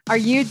Are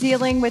you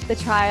dealing with the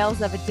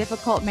trials of a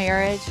difficult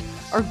marriage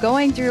or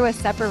going through a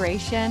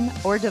separation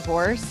or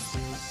divorce?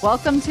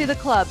 Welcome to the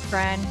club,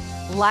 friend.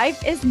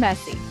 Life is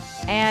messy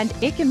and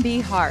it can be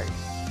hard.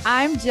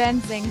 I'm Jen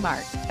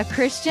Zingmark, a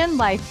Christian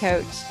life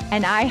coach,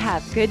 and I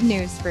have good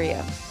news for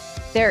you.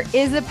 There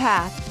is a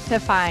path to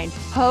find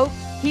hope,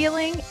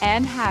 healing,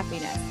 and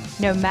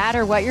happiness, no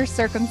matter what your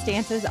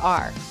circumstances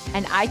are,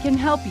 and I can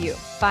help you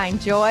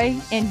find joy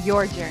in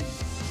your journey.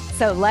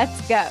 So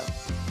let's go.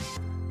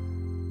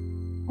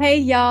 Hey,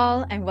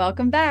 y'all, and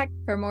welcome back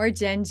for more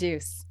Jen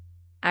Juice.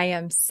 I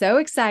am so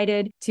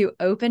excited to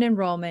open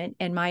enrollment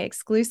in my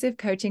exclusive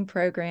coaching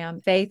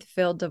program, Faith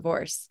Filled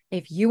Divorce.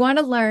 If you want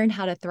to learn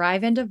how to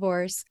thrive in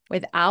divorce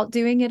without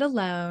doing it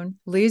alone,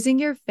 losing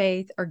your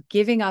faith, or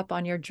giving up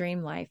on your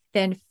dream life,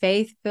 then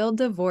Faith Filled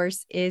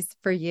Divorce is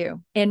for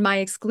you. In my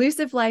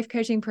exclusive life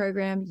coaching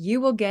program, you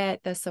will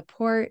get the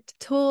support,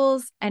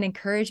 tools, and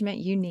encouragement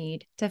you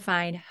need to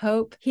find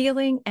hope,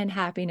 healing, and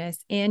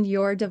happiness in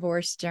your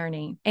divorce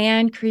journey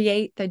and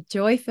create the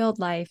joy-filled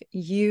life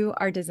you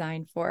are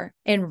designed for.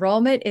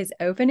 Enrollment is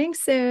opening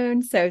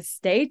soon, so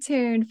stay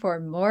tuned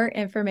for more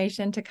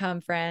information to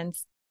come,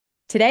 friends.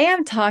 Today,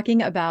 I'm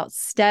talking about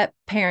step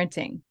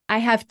parenting. I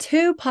have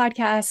 2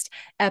 podcast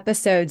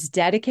episodes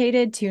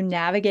dedicated to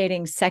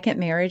navigating second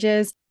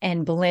marriages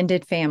and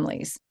blended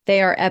families.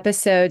 They are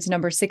episodes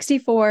number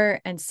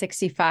 64 and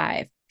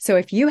 65. So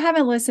if you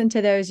haven't listened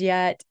to those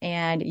yet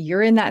and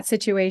you're in that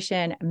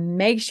situation,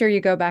 make sure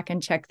you go back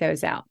and check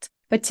those out.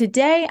 But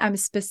today, I'm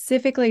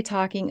specifically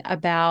talking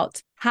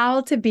about how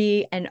to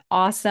be an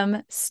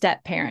awesome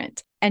step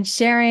parent and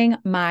sharing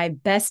my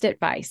best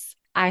advice.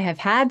 I have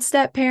had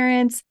step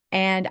parents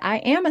and I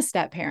am a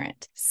step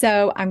parent.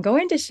 So I'm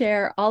going to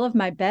share all of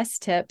my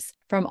best tips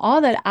from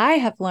all that I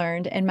have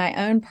learned in my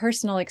own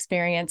personal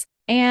experience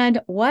and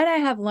what I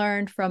have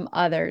learned from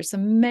others,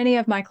 many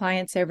of my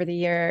clients over the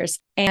years,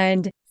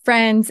 and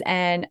friends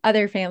and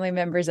other family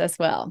members as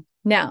well.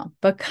 Now,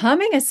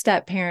 becoming a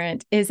step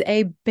parent is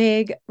a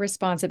big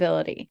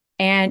responsibility,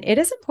 and it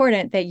is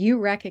important that you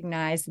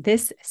recognize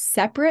this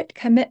separate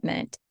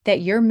commitment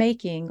that you're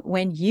making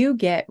when you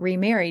get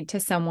remarried to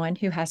someone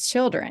who has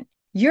children.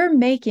 You're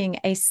making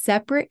a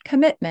separate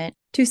commitment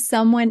to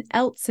someone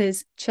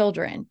else's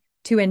children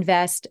to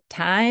invest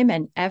time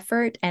and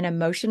effort and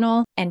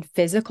emotional and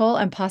physical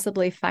and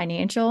possibly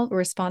financial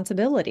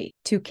responsibility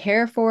to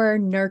care for,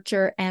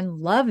 nurture, and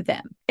love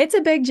them. It's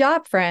a big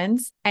job,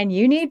 friends, and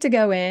you need to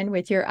go in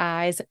with your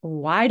eyes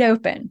wide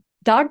open.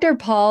 Dr.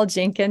 Paul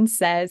Jenkins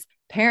says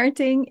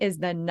parenting is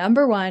the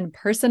 #1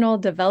 personal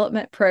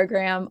development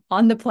program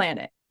on the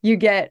planet. You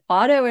get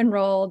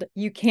auto-enrolled,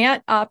 you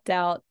can't opt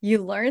out,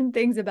 you learn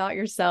things about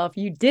yourself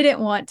you didn't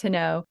want to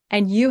know,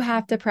 and you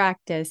have to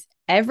practice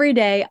every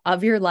day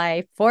of your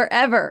life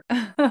forever.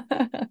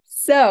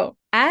 So,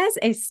 as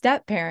a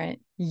step parent,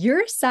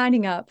 you're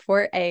signing up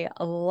for a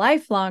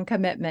lifelong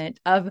commitment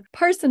of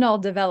personal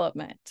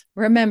development.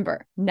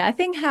 Remember,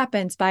 nothing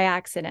happens by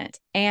accident.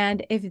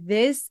 And if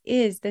this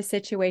is the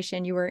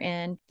situation you are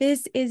in,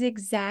 this is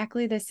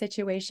exactly the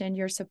situation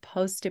you're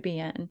supposed to be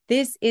in.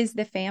 This is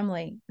the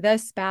family, the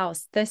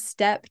spouse, the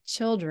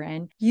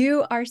stepchildren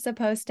you are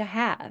supposed to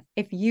have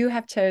if you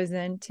have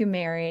chosen to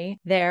marry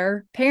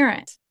their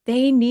parent.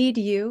 They need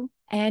you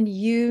and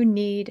you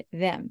need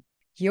them.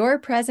 Your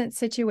present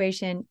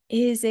situation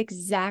is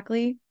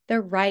exactly the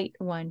right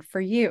one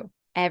for you.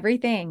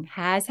 Everything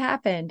has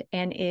happened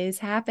and is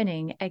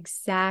happening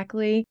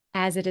exactly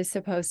as it is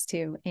supposed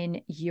to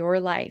in your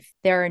life.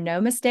 There are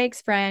no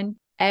mistakes, friend.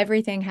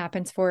 Everything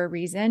happens for a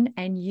reason,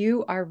 and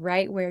you are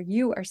right where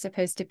you are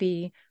supposed to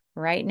be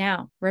right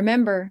now.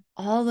 Remember,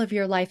 all of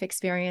your life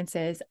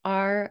experiences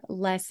are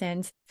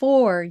lessons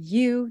for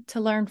you to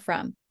learn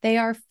from. They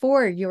are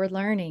for your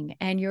learning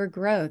and your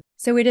growth.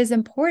 So it is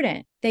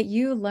important that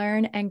you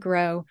learn and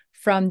grow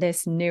from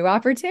this new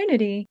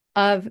opportunity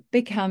of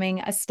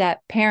becoming a step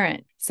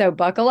parent. So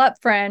buckle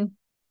up, friend.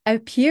 A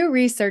Pew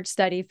Research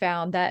study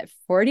found that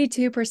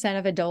 42%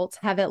 of adults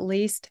have at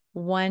least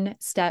one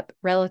step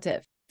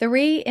relative.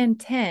 3 in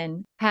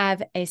 10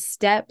 have a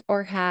step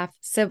or half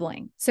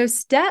sibling. So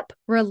step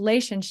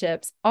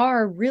relationships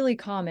are really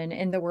common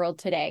in the world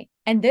today.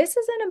 And this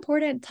is an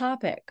important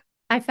topic.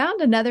 I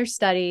found another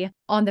study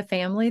on the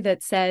family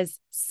that says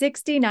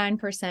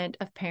 69%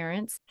 of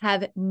parents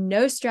have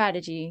no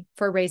strategy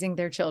for raising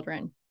their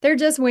children. They're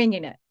just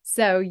winging it.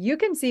 So you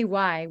can see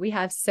why we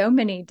have so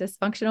many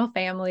dysfunctional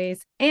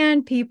families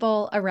and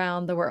people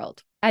around the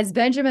world. As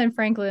Benjamin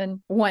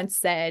Franklin once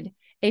said,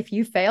 if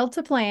you fail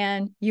to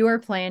plan, you are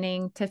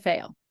planning to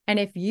fail. And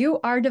if you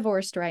are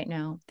divorced right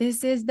now,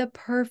 this is the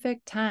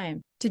perfect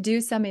time to do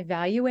some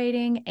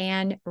evaluating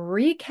and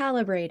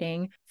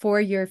recalibrating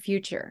for your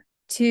future,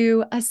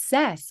 to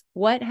assess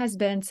what has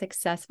been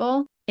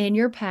successful in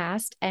your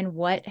past and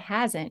what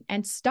hasn't,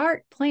 and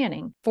start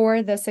planning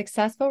for the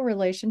successful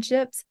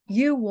relationships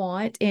you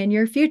want in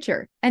your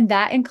future. And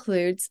that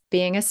includes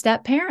being a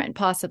step parent,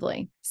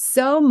 possibly.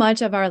 So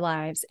much of our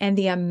lives and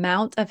the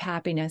amount of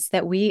happiness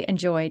that we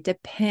enjoy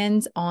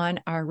depends on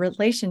our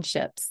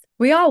relationships.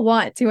 We all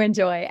want to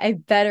enjoy a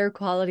better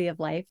quality of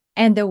life,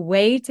 and the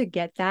way to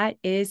get that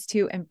is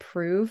to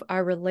improve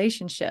our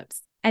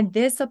relationships. And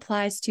this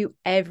applies to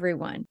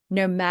everyone,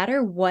 no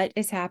matter what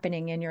is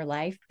happening in your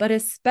life, but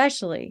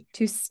especially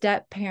to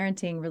step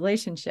parenting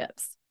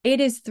relationships.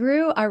 It is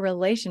through our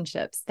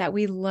relationships that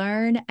we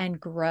learn and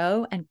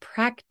grow and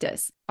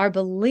practice our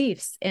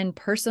beliefs in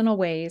personal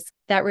ways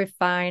that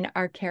refine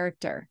our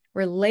character.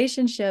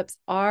 Relationships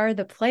are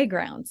the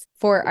playgrounds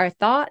for our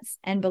thoughts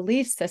and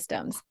belief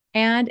systems,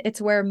 and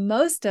it's where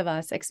most of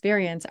us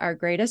experience our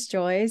greatest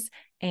joys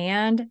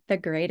and the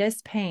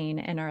greatest pain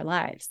in our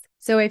lives.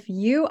 So if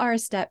you are a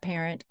step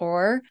parent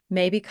or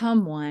may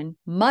become one,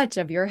 much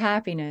of your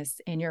happiness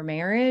in your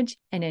marriage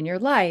and in your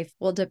life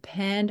will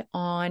depend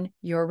on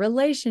your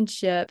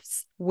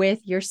relationships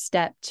with your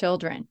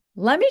stepchildren.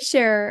 Let me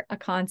share a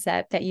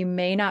concept that you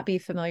may not be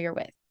familiar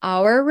with.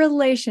 Our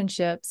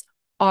relationships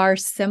are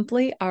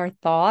simply our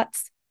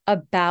thoughts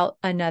about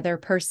another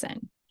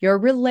person. Your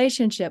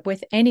relationship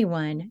with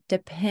anyone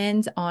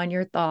depends on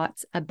your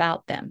thoughts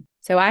about them.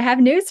 So I have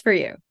news for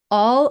you.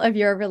 All of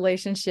your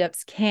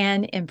relationships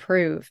can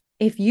improve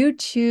if you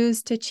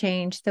choose to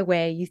change the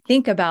way you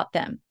think about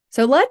them.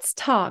 So let's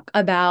talk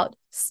about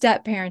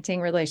step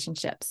parenting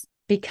relationships.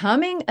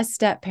 Becoming a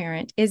step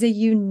parent is a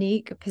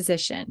unique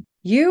position.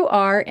 You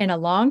are in a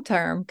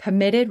long-term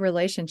committed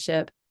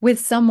relationship with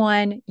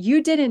someone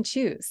you didn't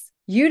choose.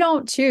 You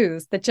don't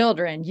choose the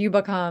children you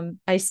become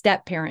a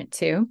step parent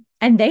to,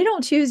 and they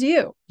don't choose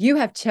you. You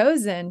have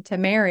chosen to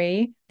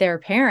marry their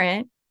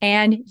parent,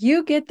 and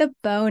you get the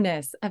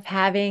bonus of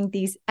having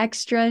these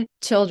extra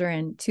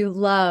children to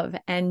love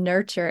and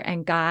nurture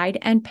and guide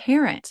and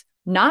parent.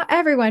 Not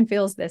everyone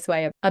feels this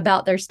way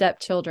about their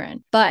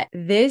stepchildren, but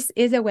this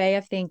is a way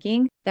of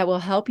thinking that will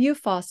help you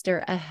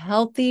foster a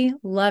healthy,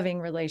 loving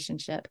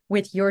relationship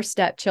with your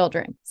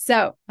stepchildren.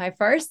 So, my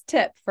first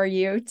tip for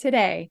you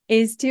today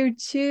is to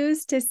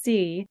choose to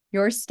see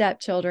your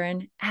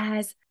stepchildren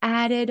as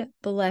added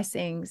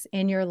blessings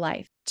in your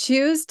life.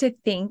 Choose to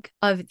think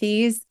of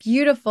these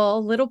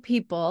beautiful little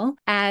people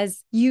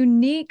as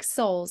unique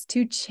souls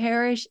to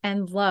cherish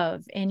and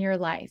love in your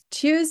life.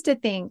 Choose to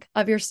think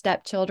of your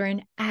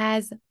stepchildren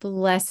as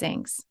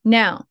blessings.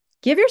 Now,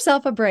 give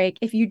yourself a break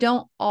if you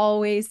don't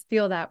always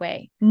feel that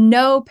way.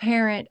 No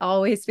parent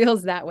always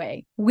feels that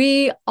way.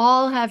 We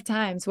all have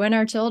times when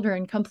our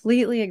children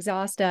completely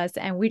exhaust us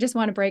and we just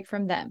want to break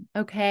from them,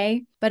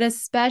 okay? But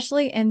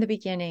especially in the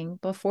beginning,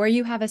 before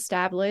you have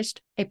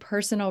established a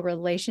personal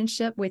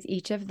relationship with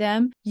each of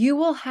them, you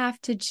will have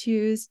to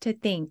choose to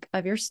think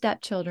of your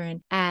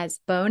stepchildren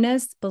as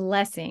bonus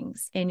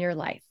blessings in your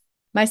life.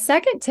 My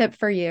second tip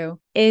for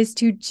you is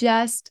to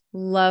just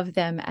love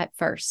them at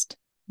first.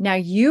 Now,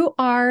 you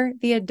are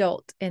the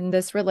adult in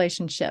this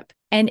relationship,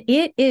 and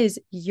it is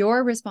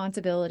your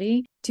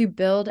responsibility to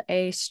build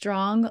a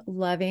strong,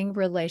 loving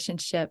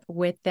relationship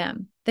with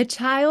them. The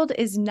child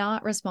is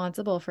not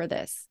responsible for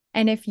this.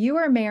 And if you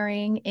are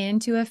marrying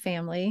into a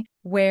family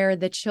where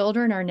the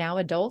children are now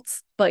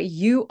adults, but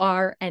you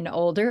are an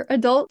older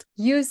adult,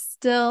 you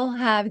still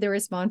have the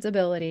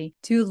responsibility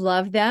to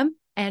love them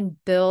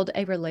and build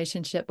a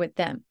relationship with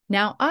them.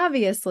 Now,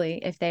 obviously,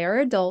 if they are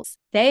adults,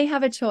 they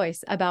have a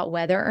choice about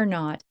whether or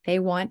not they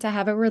want to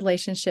have a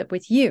relationship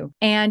with you,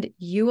 and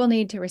you will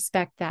need to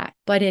respect that.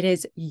 But it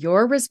is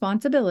your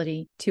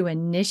responsibility to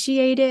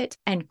initiate it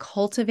and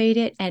cultivate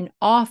it and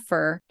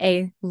offer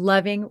a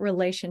loving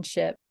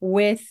relationship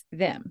with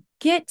them.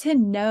 Get to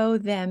know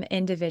them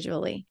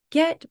individually.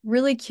 Get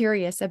really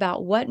curious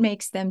about what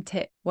makes them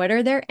tick. What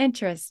are their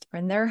interests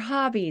and their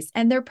hobbies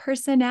and their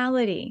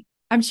personality?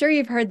 I'm sure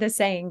you've heard the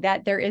saying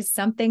that there is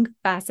something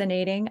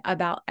fascinating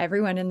about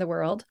everyone in the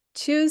world.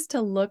 Choose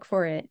to look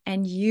for it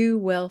and you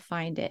will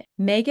find it.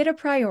 Make it a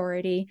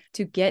priority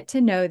to get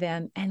to know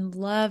them and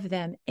love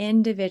them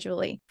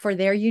individually for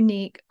their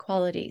unique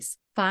qualities.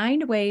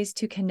 Find ways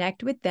to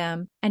connect with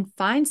them and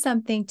find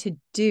something to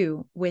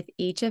do with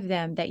each of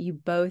them that you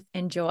both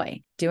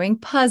enjoy. Doing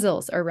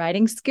puzzles or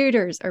riding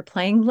scooters or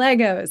playing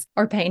Legos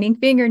or painting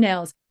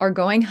fingernails or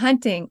going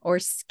hunting or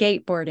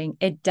skateboarding.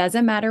 It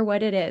doesn't matter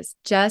what it is.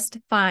 Just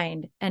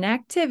find an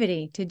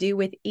activity to do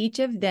with each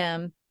of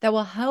them that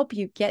will help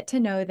you get to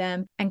know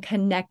them and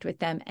connect with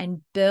them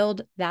and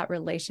build that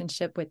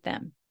relationship with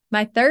them.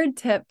 My third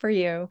tip for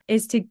you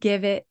is to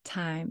give it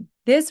time.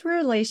 This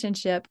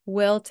relationship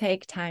will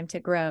take time to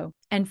grow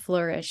and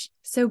flourish,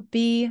 so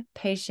be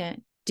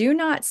patient. Do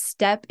not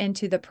step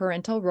into the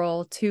parental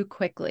role too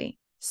quickly.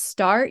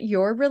 Start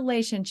your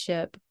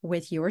relationship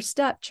with your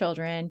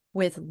stepchildren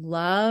with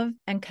love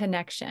and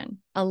connection.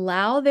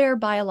 Allow their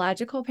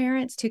biological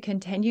parents to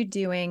continue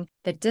doing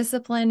the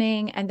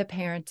disciplining and the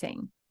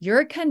parenting.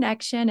 Your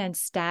connection and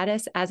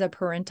status as a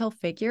parental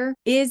figure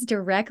is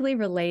directly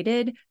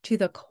related to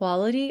the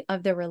quality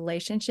of the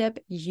relationship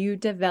you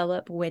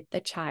develop with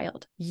the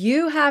child.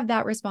 You have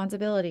that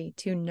responsibility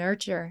to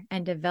nurture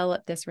and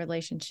develop this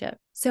relationship.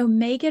 So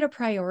make it a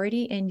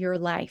priority in your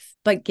life,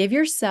 but give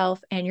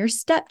yourself and your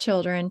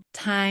stepchildren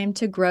time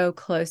to grow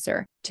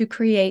closer, to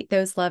create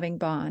those loving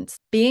bonds.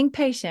 Being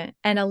patient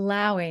and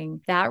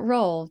allowing that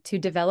role to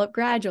develop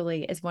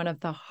gradually is one of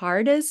the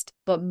hardest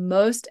but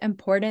most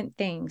important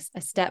things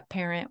a step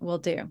parent will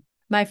do.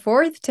 My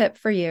fourth tip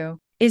for you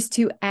is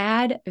to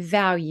add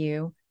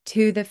value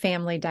to the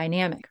family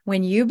dynamic.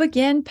 When you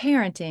begin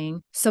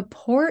parenting,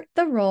 support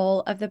the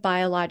role of the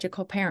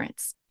biological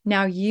parents.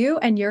 Now, you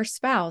and your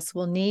spouse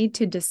will need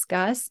to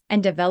discuss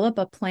and develop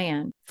a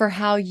plan for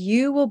how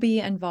you will be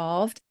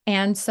involved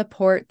and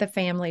support the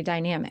family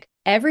dynamic.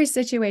 Every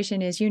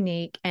situation is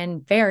unique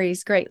and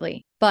varies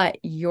greatly, but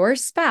your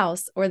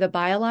spouse or the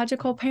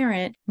biological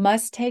parent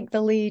must take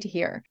the lead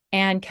here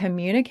and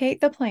communicate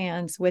the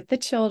plans with the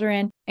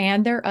children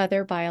and their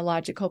other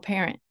biological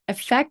parent.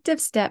 Effective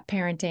step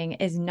parenting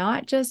is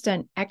not just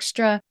an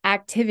extra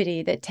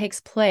activity that takes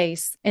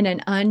place in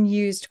an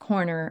unused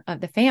corner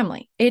of the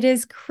family. It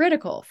is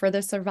critical for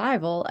the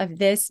survival of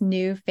this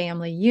new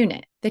family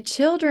unit. The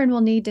children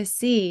will need to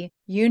see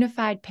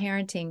unified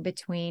parenting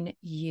between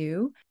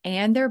you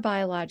and their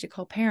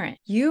biological parent.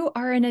 You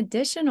are an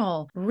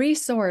additional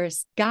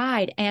resource,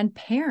 guide, and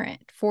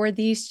parent for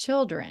these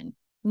children.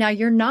 Now,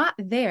 you're not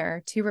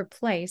there to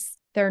replace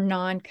their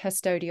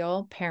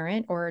non-custodial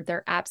parent or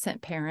their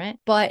absent parent,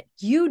 but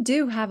you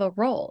do have a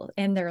role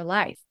in their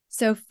life.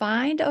 So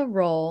find a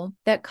role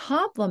that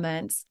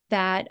complements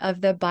that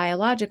of the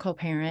biological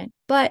parent,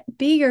 but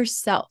be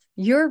yourself.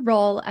 Your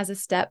role as a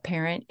step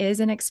parent is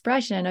an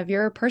expression of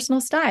your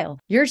personal style,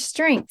 your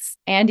strengths,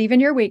 and even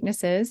your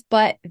weaknesses,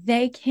 but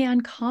they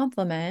can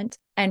complement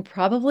and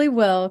probably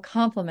will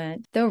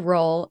complement the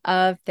role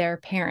of their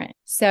parent.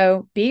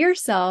 So be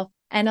yourself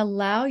and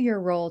allow your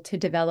role to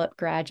develop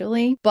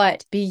gradually,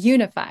 but be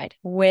unified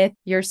with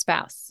your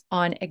spouse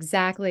on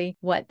exactly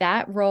what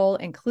that role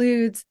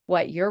includes,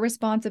 what your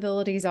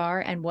responsibilities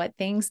are, and what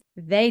things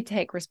they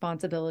take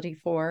responsibility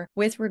for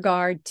with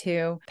regard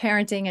to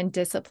parenting and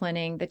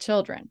disciplining the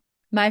children.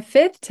 My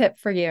fifth tip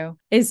for you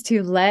is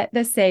to let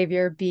the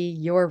Savior be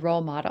your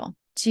role model.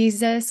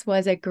 Jesus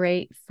was a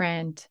great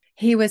friend.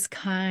 He was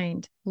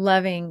kind,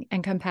 loving,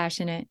 and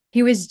compassionate.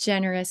 He was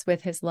generous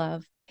with his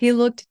love. He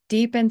looked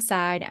deep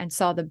inside and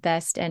saw the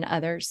best in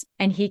others,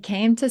 and he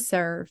came to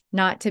serve,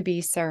 not to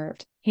be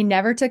served. He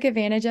never took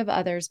advantage of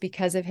others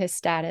because of his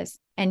status,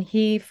 and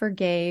he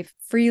forgave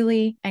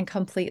freely and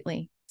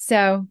completely.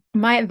 So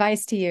my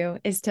advice to you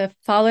is to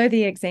follow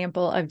the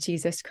example of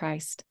Jesus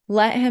Christ.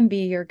 Let him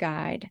be your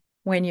guide.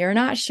 When you're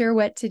not sure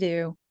what to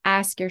do,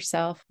 ask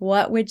yourself,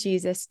 what would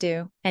Jesus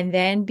do? And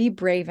then be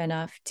brave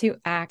enough to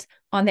act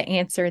on the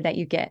answer that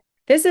you get.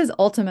 This is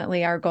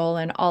ultimately our goal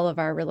in all of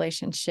our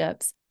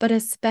relationships, but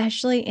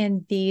especially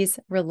in these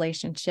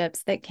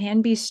relationships that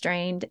can be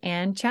strained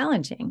and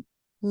challenging.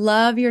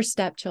 Love your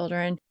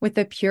stepchildren with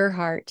a pure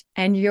heart,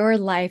 and your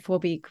life will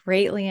be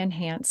greatly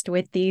enhanced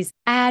with these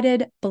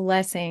added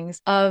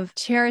blessings of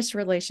cherished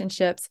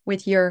relationships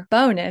with your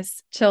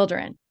bonus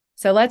children.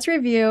 So let's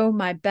review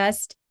my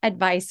best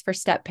advice for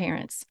step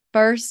parents.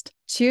 First,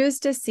 choose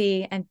to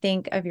see and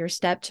think of your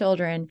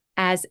stepchildren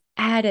as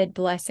added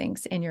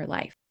blessings in your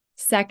life.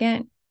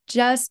 Second,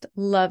 just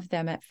love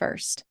them at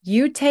first.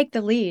 You take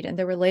the lead in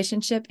the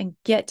relationship and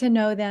get to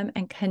know them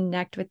and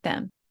connect with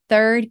them.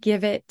 Third,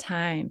 give it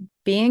time.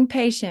 Being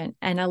patient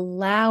and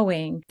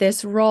allowing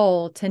this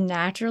role to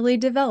naturally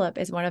develop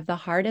is one of the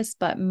hardest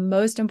but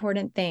most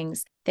important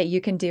things that you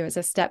can do as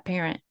a step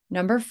parent.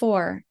 Number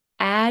 4,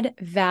 add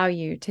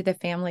value to the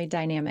family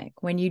dynamic.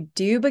 When you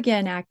do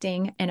begin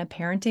acting in a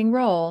parenting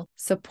role,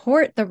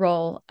 support the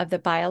role of the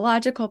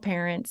biological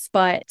parents,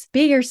 but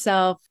be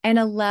yourself and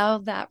allow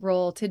that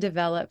role to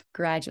develop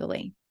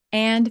gradually.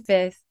 And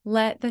 5th,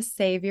 let the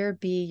Savior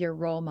be your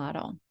role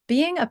model.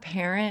 Being a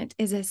parent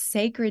is a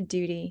sacred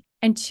duty,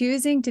 and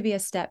choosing to be a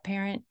step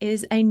parent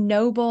is a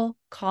noble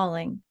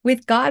calling.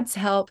 With God's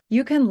help,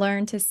 you can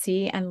learn to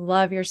see and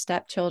love your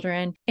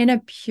stepchildren in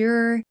a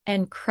pure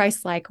and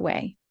Christ-like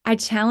way. I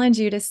challenge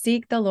you to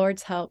seek the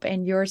Lord's help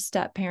in your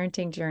step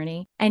parenting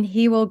journey, and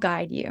He will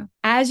guide you.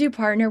 As you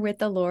partner with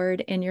the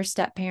Lord in your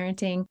step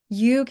parenting,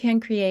 you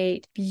can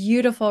create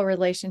beautiful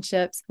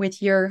relationships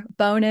with your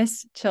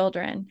bonus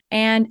children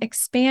and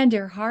expand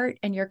your heart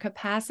and your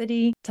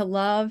capacity to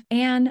love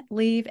and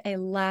leave a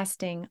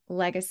lasting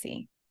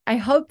legacy. I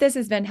hope this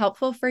has been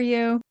helpful for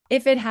you.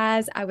 If it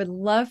has, I would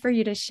love for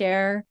you to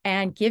share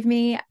and give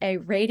me a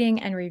rating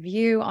and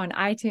review on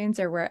iTunes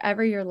or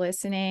wherever you're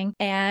listening,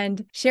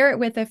 and share it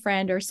with a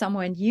friend or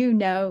someone you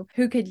know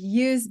who could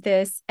use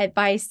this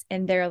advice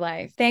in their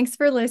life. Thanks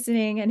for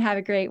listening and have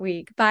a great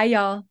week. Bye,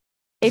 y'all.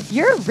 If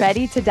you're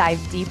ready to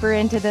dive deeper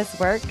into this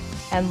work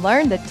and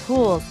learn the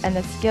tools and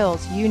the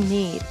skills you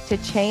need to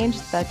change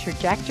the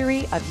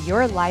trajectory of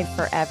your life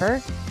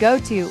forever, go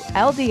to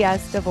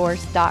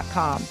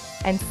ldsdivorce.com.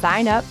 and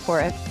sign up for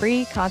a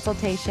free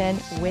consultation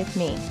with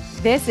me.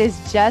 This is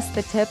just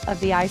the tip of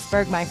the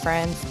iceberg, my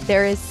friends.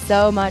 There is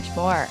so much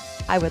more.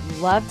 I would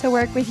love to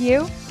work with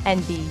you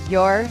and be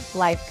your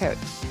life coach.